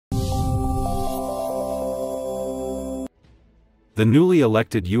The newly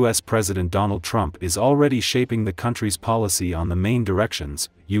elected U.S. President Donald Trump is already shaping the country's policy on the main directions,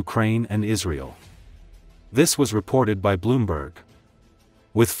 Ukraine and Israel. This was reported by Bloomberg.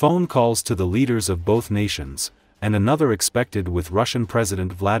 With phone calls to the leaders of both nations, and another expected with Russian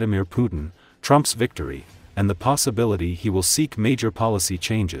President Vladimir Putin, Trump's victory, and the possibility he will seek major policy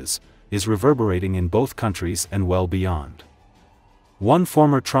changes, is reverberating in both countries and well beyond. One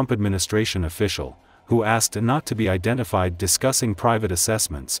former Trump administration official, who asked not to be identified discussing private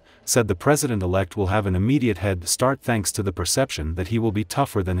assessments, said the president-elect will have an immediate head start thanks to the perception that he will be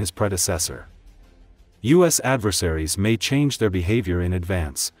tougher than his predecessor. U.S. adversaries may change their behavior in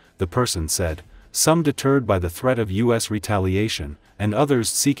advance, the person said, some deterred by the threat of U.S. retaliation, and others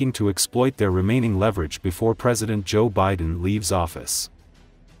seeking to exploit their remaining leverage before President Joe Biden leaves office.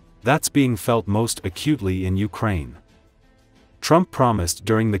 That's being felt most acutely in Ukraine. Trump promised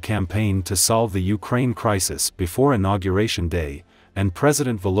during the campaign to solve the Ukraine crisis before Inauguration Day, and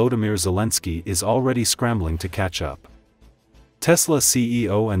President Volodymyr Zelenski is already scrambling to catch up. Tesla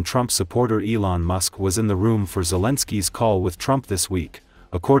CEO and Trump supporter Elon Musk was in the room for Zelensky's call with Trump this week,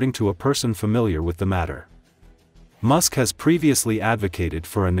 according to a person familiar with the matter. Musk has previously advocated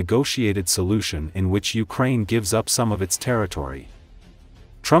for a negotiated solution in which Ukraine gives up some of its territory.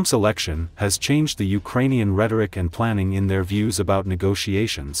 Trump's election has changed the Ukrainian rhetoric and planning in their views about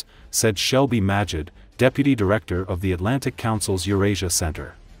negotiations, said Shelby Majid, deputy director of the Atlantic Council's Eurasia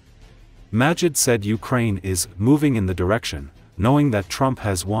Center. Majid said Ukraine is moving in the direction, knowing that Trump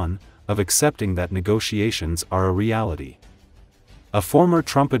has won, of accepting that negotiations are a reality. A former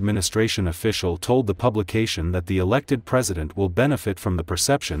Trump administration official told the publication that the elected president will benefit from the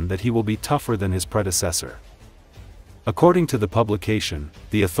perception that he will be tougher than his predecessor. According to the publication,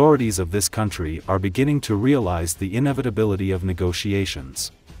 the authorities of this country are beginning to realize the inevitability of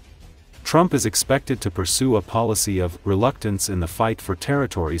negotiations. Trump is expected to pursue a policy of reluctance in the fight for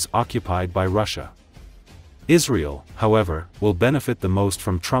territories occupied by Russia. Israel, however, will benefit the most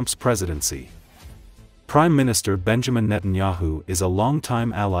from Trump's presidency. Prime Minister Benjamin Netanyahu is a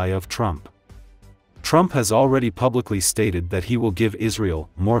longtime ally of Trump. Trump has already publicly stated that he will give Israel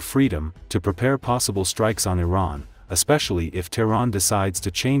more freedom to prepare possible strikes on Iran, especially if Tehran decides to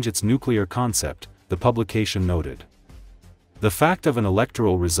change its nuclear concept, the publication noted. The fact of an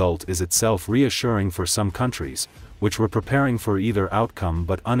electoral result is itself reassuring for some countries, which were preparing for either outcome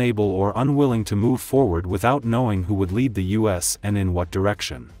but unable or unwilling to move forward without knowing who would lead the U.S. and in what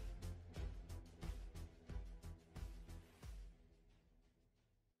direction.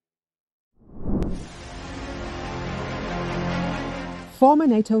 Former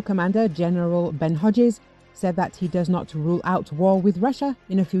NATO Commander General Ben Hodges said that he does not rule out war with Russia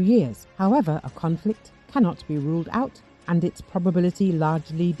in a few years. However, a conflict cannot be ruled out, and its probability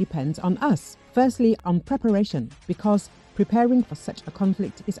largely depends on us. Firstly, on preparation, because preparing for such a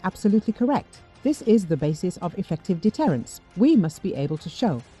conflict is absolutely correct. This is the basis of effective deterrence. We must be able to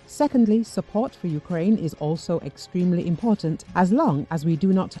show. Secondly, support for Ukraine is also extremely important. As long as we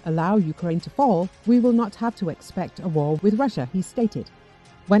do not allow Ukraine to fall, we will not have to expect a war with Russia, he stated.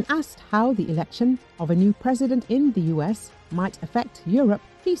 When asked how the election of a new president in the US might affect Europe,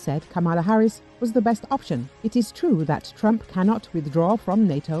 he said Kamala Harris was the best option. It is true that Trump cannot withdraw from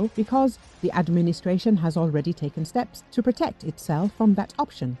NATO because the administration has already taken steps to protect itself from that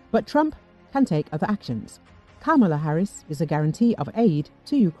option, but Trump can take other actions. Kamala Harris is a guarantee of aid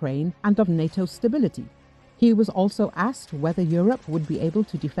to Ukraine and of NATO's stability. He was also asked whether Europe would be able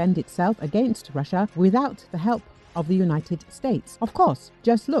to defend itself against Russia without the help of the United States. Of course,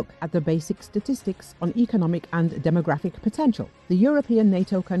 just look at the basic statistics on economic and demographic potential. The European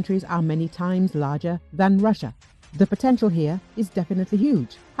NATO countries are many times larger than Russia. The potential here is definitely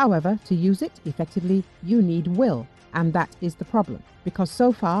huge. However, to use it effectively, you need will, and that is the problem, because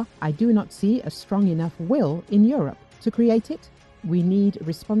so far I do not see a strong enough will in Europe. To create it, we need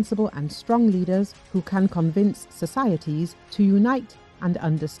responsible and strong leaders who can convince societies to unite and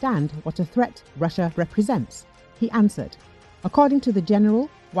understand what a threat Russia represents. He answered. According to the general,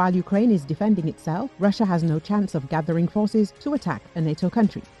 while Ukraine is defending itself, Russia has no chance of gathering forces to attack a NATO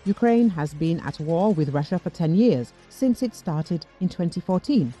country. Ukraine has been at war with Russia for 10 years, since it started in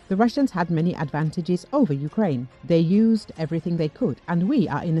 2014. The Russians had many advantages over Ukraine. They used everything they could, and we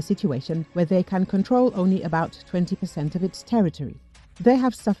are in a situation where they can control only about 20% of its territory. They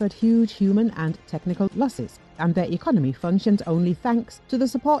have suffered huge human and technical losses, and their economy functions only thanks to the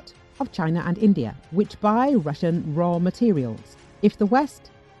support of China and India, which buy Russian raw materials. If the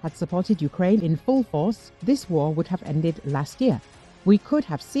West had supported Ukraine in full force, this war would have ended last year. We could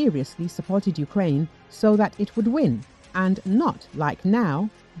have seriously supported Ukraine so that it would win, and not like now,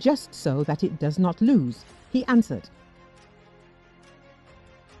 just so that it does not lose, he answered.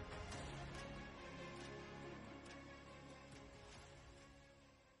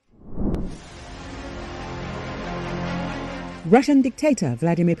 Russian dictator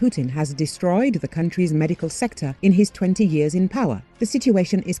Vladimir Putin has destroyed the country's medical sector in his 20 years in power. The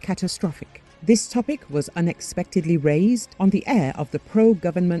situation is catastrophic. This topic was unexpectedly raised on the air of the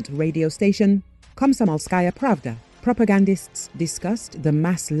pro-government radio station Komsomolskaya Pravda. Propagandists discussed the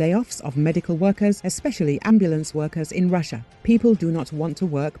mass layoffs of medical workers, especially ambulance workers in Russia. People do not want to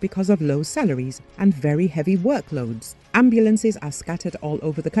work because of low salaries and very heavy workloads. Ambulances are scattered all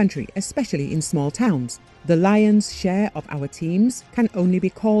over the country, especially in small towns. The lion's share of our teams can only be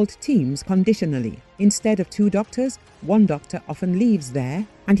called teams conditionally. Instead of 2 doctors, 1 doctor often leaves there,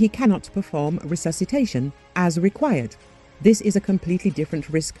 and he cannot perform resuscitation as required. This is a completely different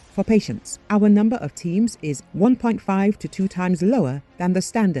risk for patients. Our number of teams is 1.5 to 2 times lower than the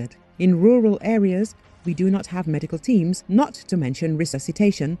standard. In rural areas, we do not have medical teams, not to mention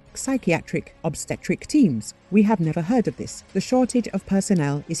resuscitation, psychiatric, obstetric teams. We have never heard of this. The shortage of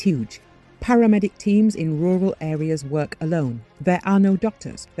personnel is huge. Paramedic teams in rural areas work alone. There are no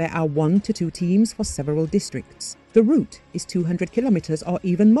doctors. There are 1 to 2 teams for several districts. The route is 200 kilometers or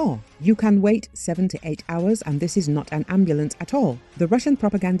even more. You can wait 7 to 8 hours, and this is not an ambulance at all. The Russian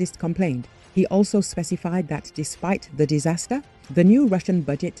propagandist complained. He also specified that despite the disaster, the new Russian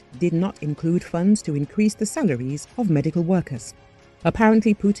budget did not include funds to increase the salaries of medical workers.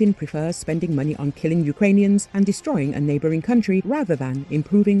 Apparently, Putin prefers spending money on killing Ukrainians and destroying a neighboring country rather than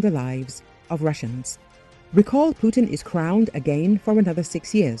improving the lives of Russians. Recall, Putin is crowned again for another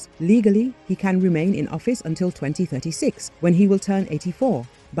 6 years. Legally, he can remain in office until 2036, when he will turn 84.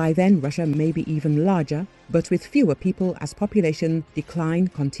 By then, Russia may be even larger, but with fewer people as population decline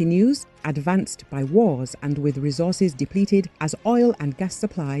continues, advanced by wars and with resources depleted as oil and gas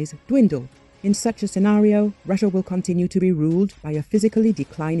supplies dwindle. In such a scenario, Russia will continue to be ruled by a physically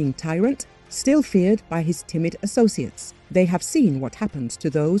declining tyrant, still feared by his timid associates. They have seen what happens to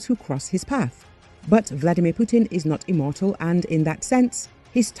those who cross his path. But Vladimir Putin is not immortal, and in that sense,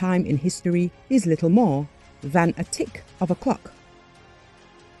 his time in history is little more than a tick of a clock.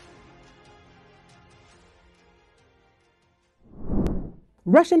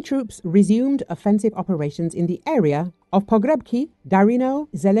 Russian troops resumed offensive operations in the area of Pogrebki, Darino,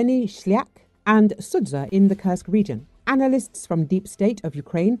 Zeleny Shliak, and Sudza in the Kursk region. Analysts from Deep State of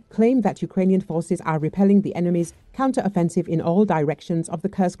Ukraine claim that Ukrainian forces are repelling the enemy's counter-offensive in all directions of the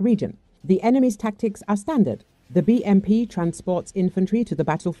Kursk region. The enemy's tactics are standard. The BMP transports infantry to the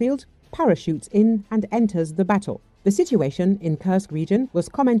battlefield, parachutes in and enters the battle. The situation in Kursk region was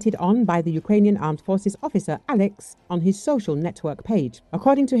commented on by the Ukrainian Armed Forces officer Alex on his social network page.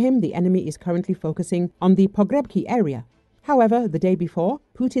 According to him, the enemy is currently focusing on the Pogrebki area. However, the day before,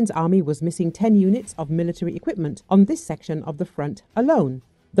 Putin's army was missing 10 units of military equipment on this section of the front alone.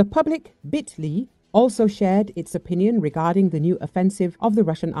 The public Bitly also shared its opinion regarding the new offensive of the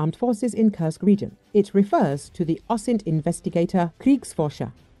Russian armed forces in Kursk region. It refers to the OSINT investigator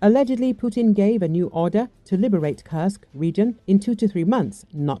Kriegsforscher. Allegedly, Putin gave a new order to liberate Kursk region in 2 to 3 months,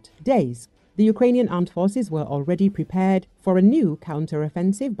 not days. The Ukrainian armed forces were already prepared for a new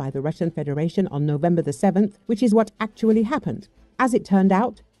counter-offensive by the Russian Federation on November the 7th, which is what actually happened. As it turned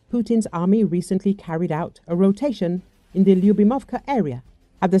out, Putin's army recently carried out a rotation in the Lyubimovka area.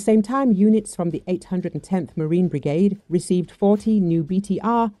 At the same time, units from the 810th Marine Brigade received 40 new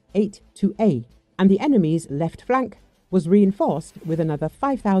BTR-82A, and the enemy's left flank was reinforced with another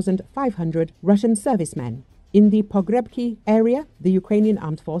 5,500 Russian servicemen. In the Pogrebki area, the Ukrainian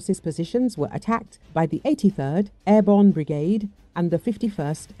armed forces positions were attacked by the 83rd Airborne Brigade and the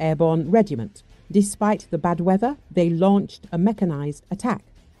 51st Airborne Regiment. Despite the bad weather, they launched a mechanized attack.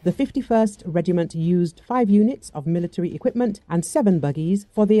 The 51st Regiment used 5 units of military equipment and 7 buggies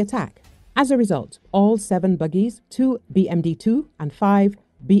for the attack. As a result, all 7 buggies, 2 BMD-2 and 5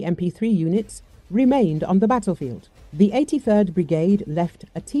 BMP-3 units remained on the battlefield. The 83rd Brigade left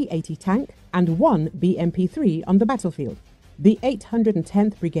a T-80 tank and 1 BMP-3 on the battlefield. The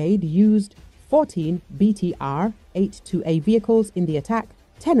 810th Brigade used 14 BTR-82A vehicles in the attack,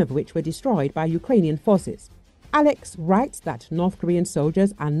 10 of which were destroyed by Ukrainian forces. Alex writes that North Korean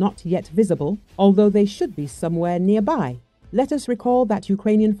soldiers are not yet visible, although they should be somewhere nearby. Let us recall that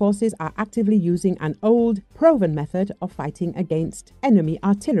Ukrainian forces are actively using an old, proven method of fighting against enemy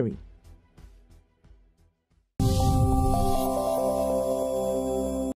artillery.